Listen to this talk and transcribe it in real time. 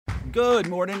Good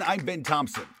morning, I'm Ben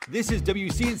Thompson. This is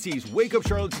WCNC's Wake Up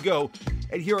Charlotte to Go,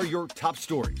 and here are your top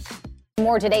stories.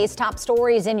 More today's top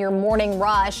stories in your morning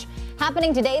rush.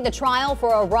 Happening today, the trial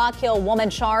for a Rock Hill woman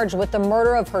charged with the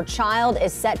murder of her child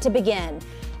is set to begin.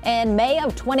 In May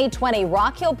of 2020,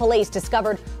 Rock Hill police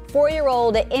discovered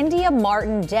 4-year-old India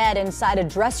Martin dead inside a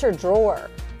dresser drawer.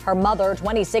 Her mother,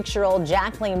 26-year-old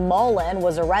Jacqueline Mullen,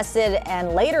 was arrested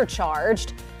and later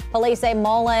charged. Police say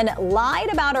Mullen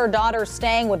lied about her daughter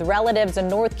staying with relatives in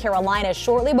North Carolina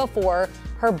shortly before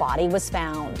her body was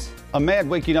found. A man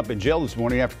waking up in jail this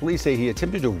morning after police say he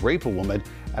attempted to rape a woman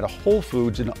at a Whole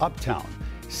Foods in Uptown.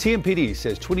 CMPD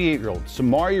says 28-year-old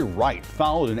Samari Wright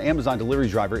followed an Amazon delivery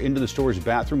driver into the store's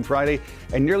bathroom Friday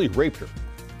and nearly raped her.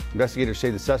 Investigators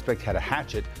say the suspect had a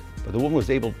hatchet, but the woman was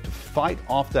able to fight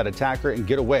off that attacker and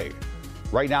get away.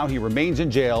 Right now, he remains in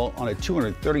jail on a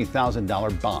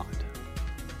 $230,000 bond.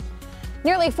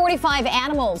 Nearly 45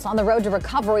 animals on the road to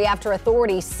recovery after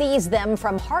authorities seized them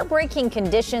from heartbreaking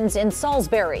conditions in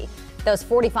Salisbury. Those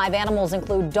 45 animals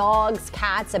include dogs,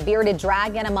 cats, a bearded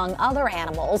dragon, among other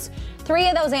animals. 3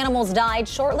 of those animals died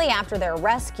shortly after their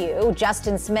rescue.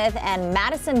 Justin Smith and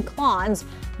Madison Klons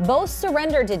both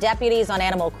surrendered to deputies on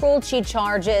animal cruelty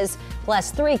charges,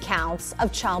 plus 3 counts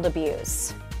of child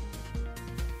abuse.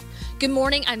 Good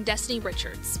morning, I'm Destiny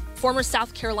Richards. Former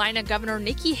South Carolina Governor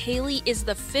Nikki Haley is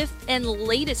the 5th and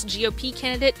latest GOP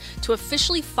candidate to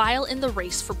officially file in the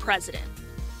race for president.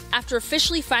 After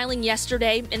officially filing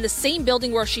yesterday in the same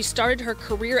building where she started her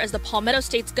career as the Palmetto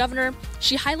State's governor,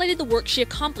 she highlighted the work she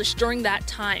accomplished during that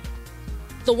time.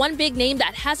 The one big name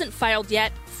that hasn't filed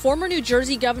yet, former New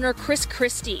Jersey Governor Chris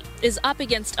Christie, is up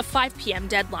against a 5 p.m.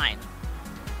 deadline.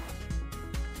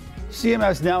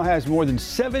 CMS now has more than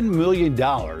 $7 million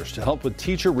to help with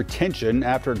teacher retention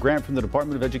after a grant from the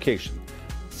Department of Education.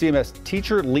 CMS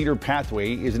Teacher Leader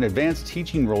Pathway is an advanced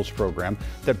teaching roles program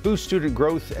that boosts student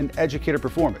growth and educator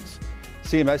performance.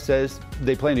 CMS says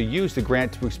they plan to use the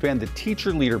grant to expand the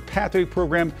Teacher Leader Pathway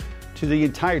program to the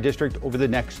entire district over the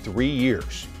next 3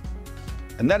 years.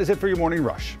 And that is it for your morning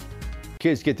rush.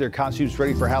 Kids get their costumes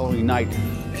ready for Halloween night.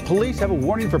 Police have a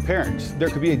warning for parents. There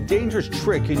could be a dangerous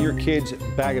trick in your kid's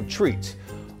bag of treats.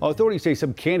 Authorities say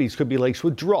some candies could be laced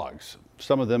with drugs.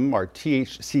 Some of them are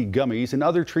THC gummies and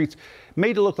other treats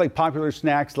made to look like popular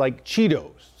snacks like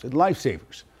Cheetos and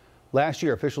Lifesavers. Last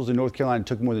year, officials in North Carolina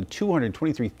took more than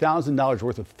 $223,000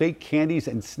 worth of fake candies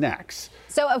and snacks.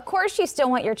 So, of course, you still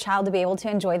want your child to be able to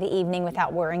enjoy the evening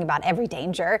without worrying about every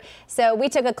danger. So we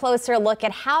took a closer look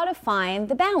at how to find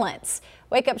the balance.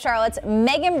 Wake Up Charlotte's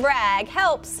Megan Bragg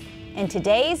helps in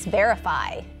today's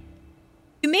Verify.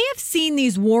 You may have seen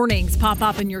these warnings pop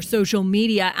up in your social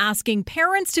media asking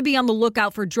parents to be on the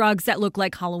lookout for drugs that look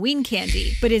like Halloween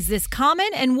candy. But is this common,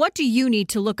 and what do you need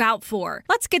to look out for?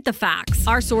 Let's get the facts.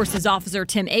 Our source is Officer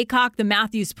Tim Aycock, the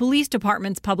Matthews Police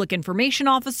Department's Public Information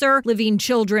Officer, Living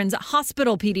Children's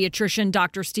Hospital pediatrician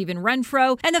Dr. Stephen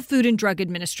Renfro, and the Food and Drug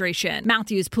Administration.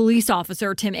 Matthews Police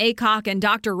Officer Tim Aycock and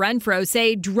Dr. Renfro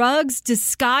say drugs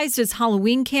disguised as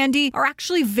Halloween candy are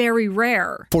actually very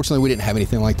rare. Fortunately, we didn't have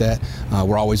anything like that.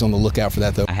 We're always on the lookout for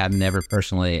that, though. I have never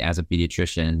personally, as a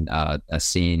pediatrician,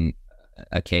 seen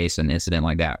a case, an incident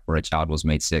like that where a child was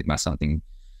made sick by something,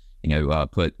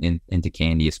 put into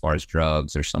candy as far as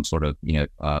drugs or some sort of,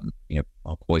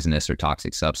 poisonous or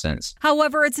toxic substance.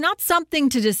 However, it's not something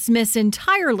to dismiss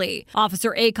entirely.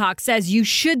 Officer Aycock says you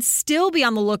should still be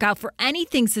on the lookout for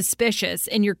anything suspicious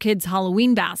in your kid's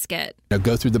Halloween basket.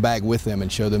 Go through the bag with them and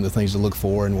show them the things to look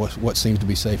for and what seems to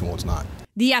be safe and what's not.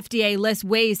 The FDA lists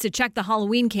ways to check the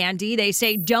Halloween candy. They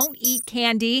say don't eat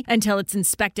candy until it's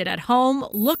inspected at home.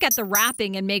 Look at the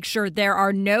wrapping and make sure there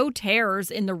are no tears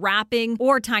in the wrapping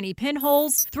or tiny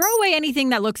pinholes. Throw away anything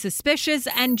that looks suspicious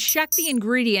and check the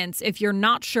ingredients if you're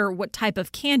not sure what type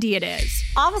of candy it is.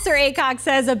 Officer Aycock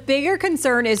says a bigger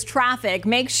concern is traffic.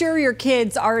 Make sure your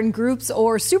kids are in groups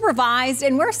or supervised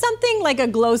and wear something like a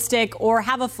glow stick or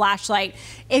have a flashlight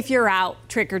if you're out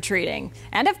trick-or-treating.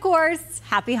 And of course,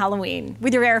 happy Halloween.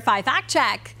 With your Verify Fact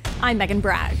Check, I'm Megan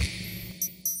Bragg.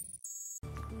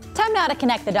 Time now to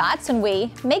connect the dots and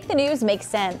we make the news make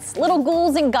sense. Little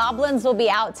ghouls and goblins will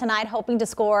be out tonight hoping to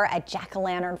score a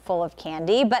jack-o'-lantern full of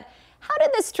candy. But how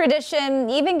did this tradition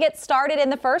even get started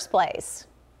in the first place?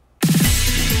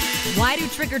 Why do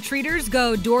trick-or-treaters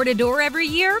go door to door every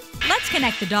year? Let's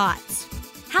connect the dots.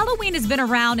 Halloween has been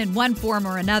around in one form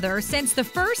or another since the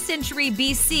 1st century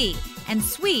BC, and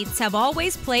sweets have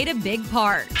always played a big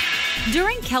part.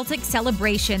 During Celtic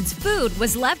celebrations, food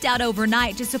was left out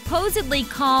overnight to supposedly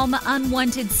calm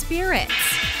unwanted spirits.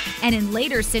 And in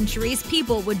later centuries,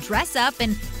 people would dress up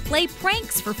and play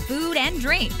pranks for food and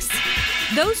drinks.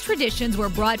 Those traditions were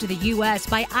brought to the U.S.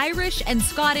 by Irish and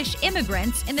Scottish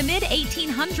immigrants in the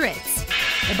mid-1800s.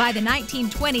 But by the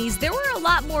 1920s, there were a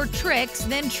lot more tricks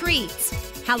than treats.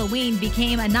 Halloween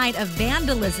became a night of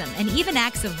vandalism and even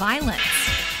acts of violence.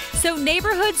 So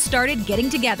neighborhoods started getting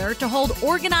together to hold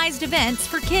organized events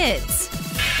for kids.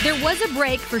 There was a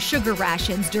break for sugar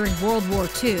rations during World War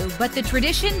II, but the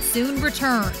tradition soon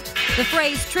returned. The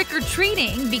phrase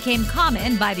trick-or-treating became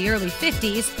common by the early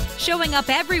 50s, showing up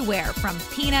everywhere from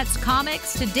Peanuts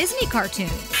comics to Disney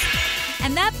cartoons.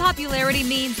 And that popularity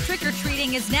means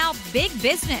trick-or-treating is now big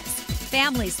business.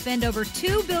 Families spend over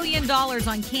 $2 billion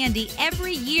on candy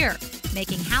every year,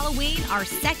 making Halloween our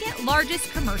second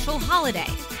largest commercial holiday.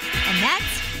 And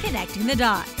that's connecting the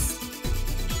dots.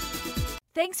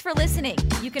 Thanks for listening.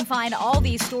 You can find all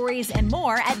these stories and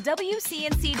more at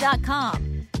WCNC.com.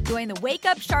 Join the Wake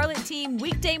Up Charlotte team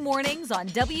weekday mornings on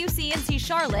WCNC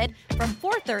Charlotte from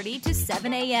 4:30 to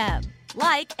 7 a.m.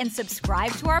 Like and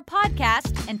subscribe to our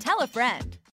podcast and tell a friend.